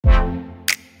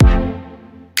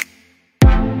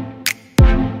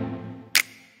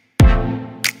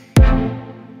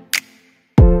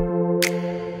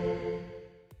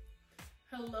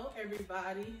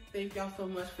everybody, thank y'all so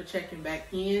much for checking back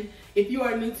in. If you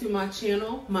are new to my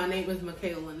channel, my name is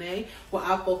Michaela Lene, where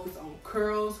I focus on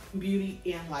curls, beauty,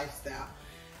 and lifestyle.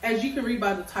 As you can read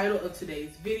by the title of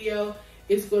today's video,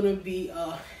 it's going to be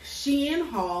a Shein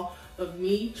haul of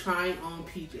me trying on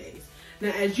PJs.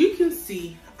 Now, as you can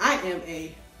see, I am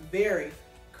a very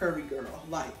curvy girl.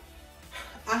 Like,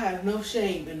 I have no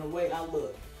shame in the way I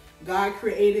look. God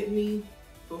created me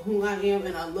for who I am,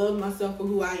 and I love myself for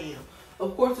who I am.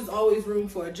 Of course, there's always room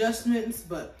for adjustments,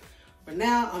 but for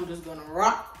now, I'm just gonna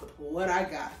rock with what I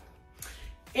got.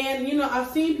 And you know,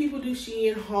 I've seen people do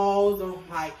Shein hauls on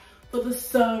like for the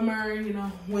summer, you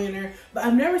know, winter, but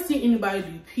I've never seen anybody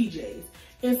do PJs.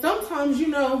 And sometimes, you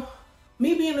know,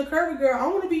 me being a curvy girl, I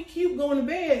wanna be cute going to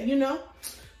bed, you know?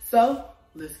 So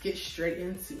let's get straight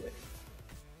into it.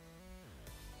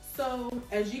 So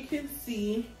as you can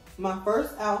see, my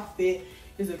first outfit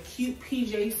is a cute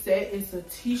PJ set. It's a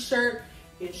t-shirt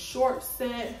and short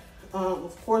set.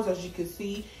 Of course, as you can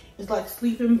see, it's like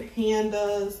sleeping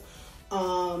pandas.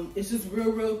 It's just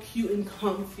real cute and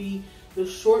comfy. The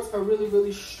shorts are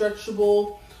really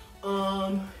stretchable.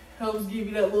 Helps give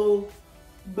you that little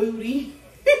booty.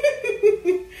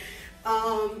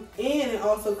 And it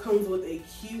also comes with a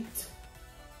cute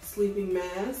sleeping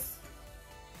mask.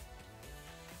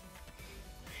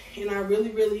 And I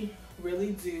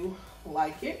really do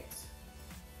like it.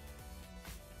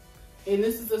 And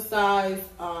this is a size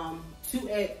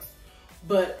 2X,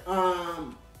 but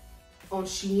on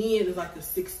Shein it's like a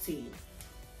 16.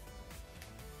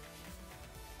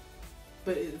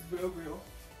 But it's real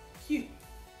cute.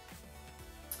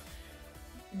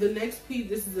 The next piece,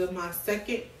 this is my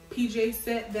second PJ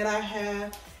set that I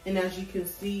have, and as you can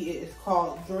see, it is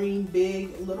called Dream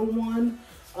Big Little One.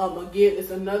 Again, it's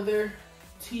another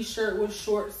t-shirt with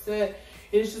short set.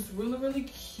 It's just really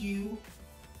cute.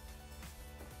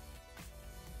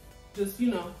 Just,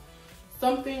 you know,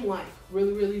 something like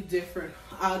really different.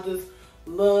 I just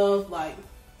love like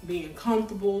being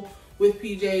comfortable with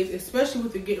PJs, especially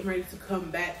with it getting ready to come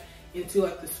back into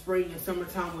like the spring and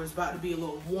summertime where it's about to be a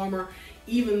little warmer.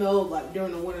 Even though like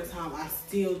during the winter time I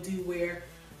still do wear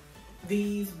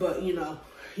these, but you know,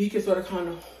 you can sort of kind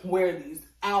of wear these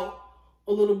out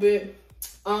a little bit.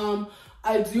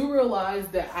 I do realize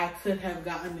that I could have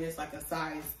gotten this like a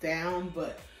size down,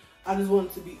 but I just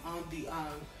wanted to be on the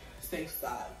safe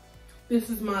side. This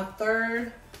is my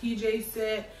third PJ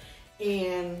set,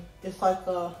 and it's like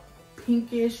a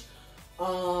pinkish,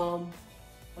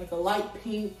 like a light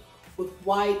pink with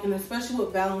white, and especially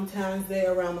with Valentine's Day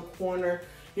around the corner,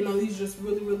 you know, these are just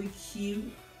really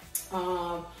cute.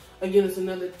 Again, it's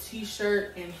another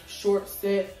t-shirt and short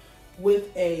set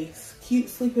with a cute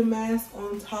sleeping mask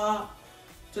on top.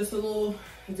 Just a little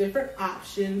different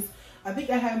options. I think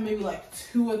I have maybe like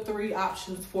 2 or 3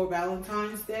 options for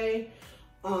Valentine's Day.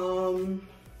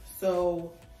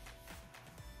 So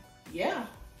yeah,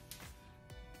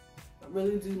 I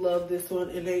really do love this one,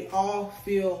 and they all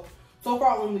feel, so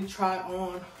far I only tried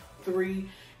on 3,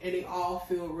 and they all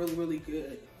feel really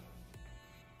good.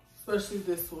 Especially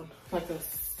this one, like a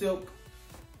silk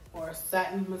or a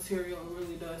satin material. It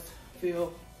really does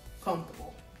feel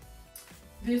comfortable.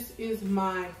 This is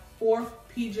my 4th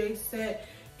PJ set,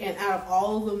 and out of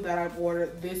all of them that I've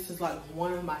ordered, this is like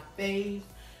one of my faves,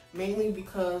 mainly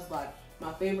because like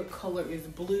my favorite color is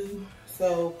blue.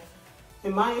 So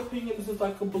in my opinion, this is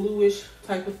like a bluish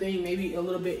type of thing, maybe a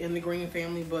little bit in the green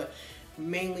family, but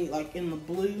mainly like in the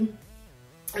blue.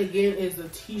 Again, it's a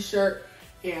t-shirt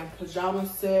and pajama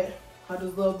set. I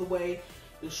just love the way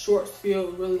the shorts feel.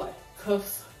 It really like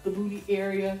cuffs the booty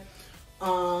area.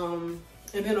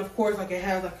 And then of course, like it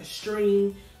has like a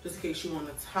string just in case you want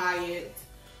to tie it.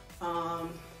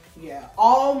 Yeah,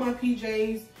 all my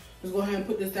PJs, let's go ahead and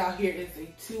put this out here, is a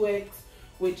 2X,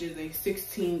 which is a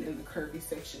 16 in the curvy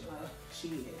section of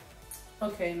Shein.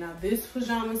 Okay, now this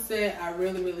pajama set I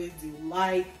really do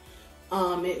like.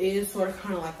 It is sort of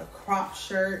kind of like a crop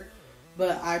shirt,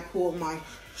 but I pulled my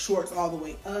shorts all the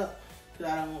way up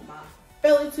because I don't want my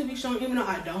belly to be shown, even though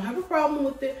I don't have a problem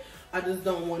with it. I just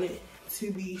don't want it to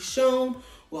be shown.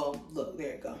 Well, look,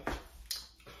 there it go.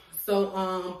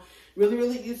 So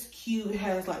really is cute. It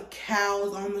has like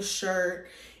cows on the shirt,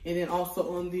 and then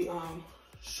also on the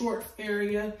shorts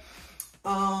area.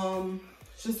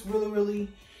 Just really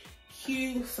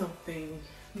cute, something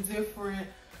different.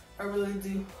 I really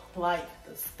do like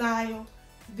the style.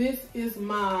 This is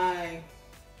my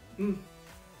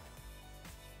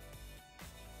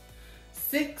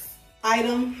 6th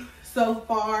item so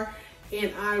far,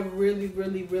 and I really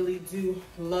do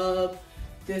love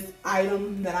this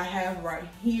item that I have right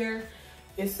here.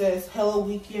 It says Hello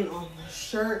Weekend on the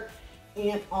shirt,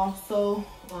 And also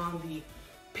on the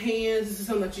pants, this is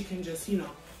something that you can just, you know,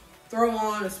 throw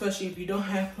on, especially if you don't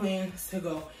have plans to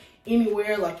go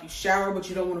anywhere, like you shower but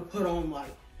you don't want to put on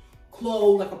like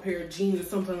clothes, like a pair of jeans or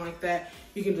something like that.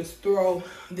 You can just throw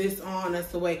this on.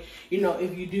 That's the way, you know,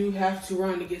 if you do have to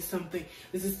run to get something,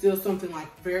 this is still something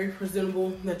like very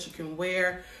presentable that you can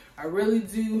wear. I really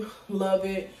do love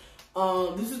it.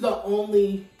 This is the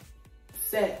only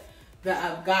set that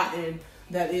I've gotten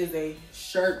that is a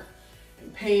shirt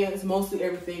and pants. Mostly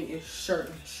everything is shirt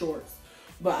and shorts,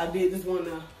 but I did just want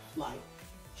to like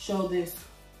show this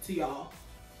to y'all,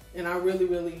 and I really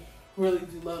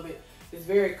do love it. It's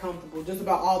very comfortable. Just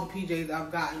about all the PJs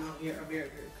I've gotten out here are very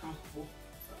comfortable.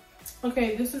 So.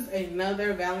 Okay, this is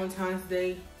another Valentine's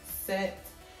Day set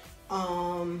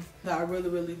that I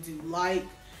really do like.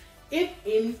 If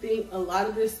anything, a lot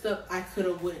of this stuff I could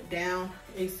have went down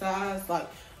a size. Like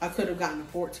I could have gotten a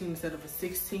 14 instead of a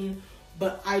 16,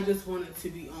 but I just wanted to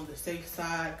be on the safe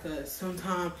side because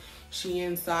sometimes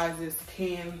Shein sizes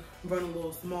can run a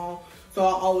little small. So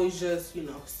I always just, you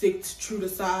know, stick true to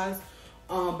size.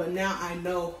 But now I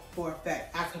know for a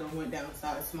fact I could have went down a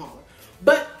size smaller.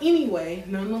 But anyway,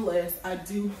 nonetheless, I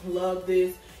do love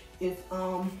this. It's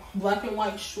black and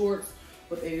white shorts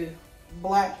with a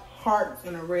black heart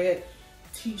and a red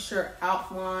t-shirt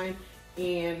outline.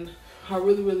 And I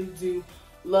really do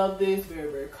love this.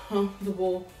 Very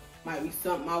comfortable. Might be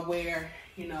something I wear,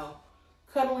 you know,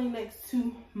 cuddling next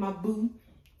to my boo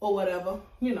or whatever,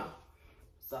 you know.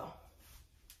 So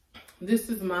this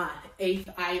is my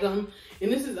 8th item,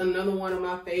 and this is another one of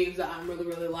my faves that I'm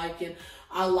really liking.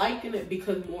 I liking it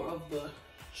because more of the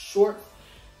shorts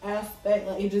aspect.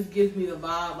 Like, it just gives me the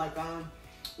vibe like I'm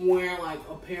wearing like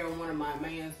a pair of one of my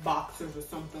man's boxers or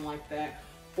something like that,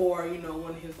 or you know,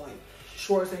 one of his like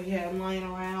shorts that he had lying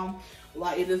around.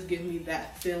 Like, it just gives me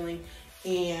that feeling.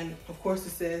 And of course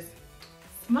it says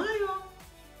smile.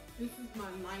 This is my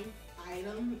 9th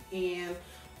item, and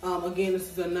again,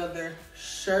 this is another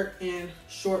shirt and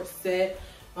short set.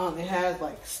 It has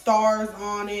like stars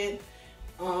on it.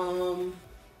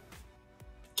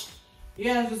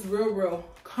 Yeah, it's just real well,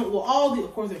 all the,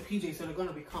 of course, they're PJs, so they're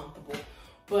gonna be comfortable,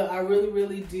 but I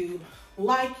really do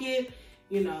like it,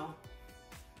 you know.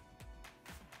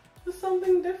 It's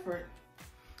something different.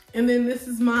 And then this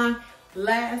is my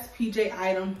last PJ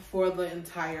item for the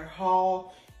entire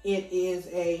haul. It is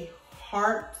a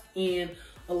heart in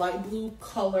a light blue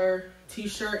color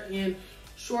t-shirt and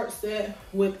short set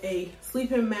with a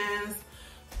sleeping mask.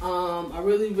 I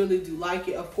really do like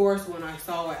it. Of course, when I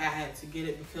saw it, I had to get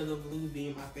it because of blue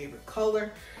being my favorite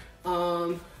color.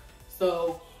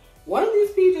 So one of these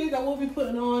PJs I will be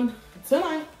putting on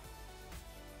tonight.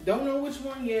 Don't know which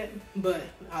one yet, but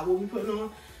I will be putting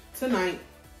on tonight.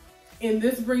 And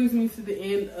this brings me to the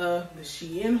end of the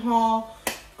Shein haul.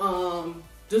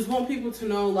 Just want people to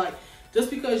know, like,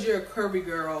 just because you're a curvy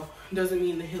girl doesn't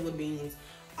mean the hill of beans.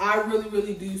 I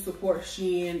really do support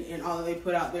Shein and all that they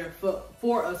put out there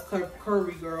for us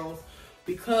curvy girls,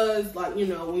 because, like, you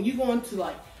know, when you go into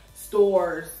like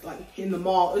stores like in the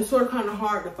mall, it's sort of kind of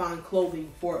hard to find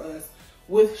clothing for us.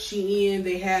 With Shein,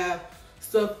 they have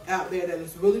stuff out there that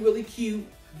is really cute,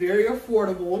 very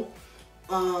affordable.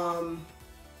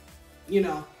 You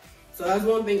know, so that's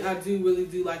one thing I really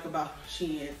do like about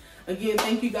Shein. Again,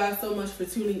 thank you guys so much for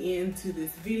tuning in to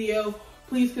this video.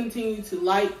 Please continue to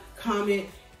like, comment,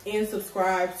 and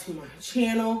subscribe to my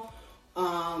channel.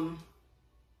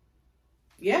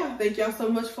 Yeah, thank y'all so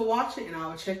much for watching, and I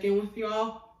will check in with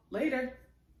y'all later.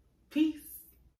 Peace.